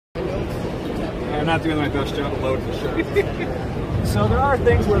I'm not doing my best job of loading the shirt. So there are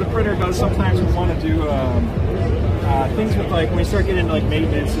things where the printer does sometimes want to do things with, like, when you start getting into like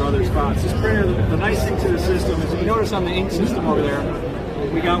maintenance or other spots. This printer, the nice thing to the system is, if you notice on the ink system over there,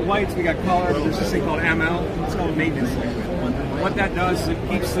 we got whites, we got color, but there's this thing called ML. It's called maintenance liquid. What that does is it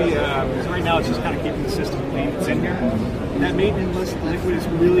keeps the, right now it's just kind of keeping the system clean. It's in here. And that maintenance liquid is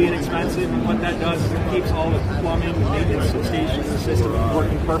really inexpensive, and what that does is it keeps all the plumbing, maintenance stations in the system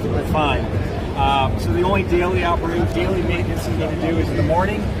working perfectly fine. So the only daily maintenance you need to do is in the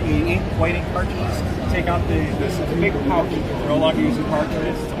morning, the white ink cartridges, take out the big pouch. We're no longer using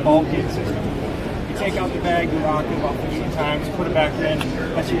cartridges, it's a bulk ink system. You take out the bag, you rock it about 15 times, put it back in,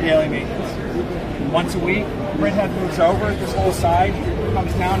 that's your daily maintenance. Once a week, the printhead moves over, this whole side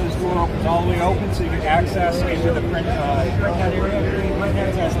comes down, this door opens all the way open so you can access into the printhead area, between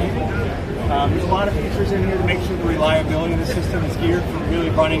printheads as needed. There's a lot of features in here to make sure the reliability of the system is geared for really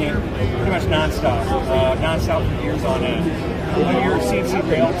running it pretty much non-stop for years on end. Your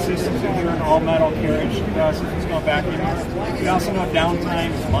CNC rail systems in here, an all-metal carriage systems going back in here. We also know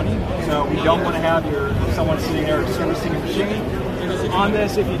downtime is money, so we don't want to have someone sitting there servicing your machine. On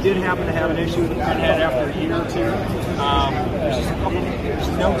this, if you did happen to have an issue with the printhead after a year or two, there's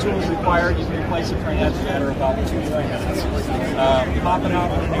no tools required. You can replace the printhead in a matter of about 2 to 3 minutes. Pop it out,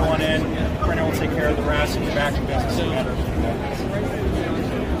 put a new one in, the printer will take care of the rest, and you're back in business in a matter of 2 minutes.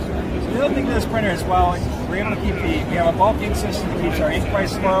 The other thing to this printer as well, we're able to we have a bulk ink system that keeps our ink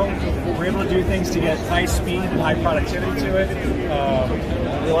price low. We're able to do things to get high speed and high productivity to it.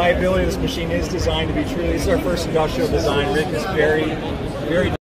 Reliability of this machine is designed to be true. This is our first industrial design. Rick is very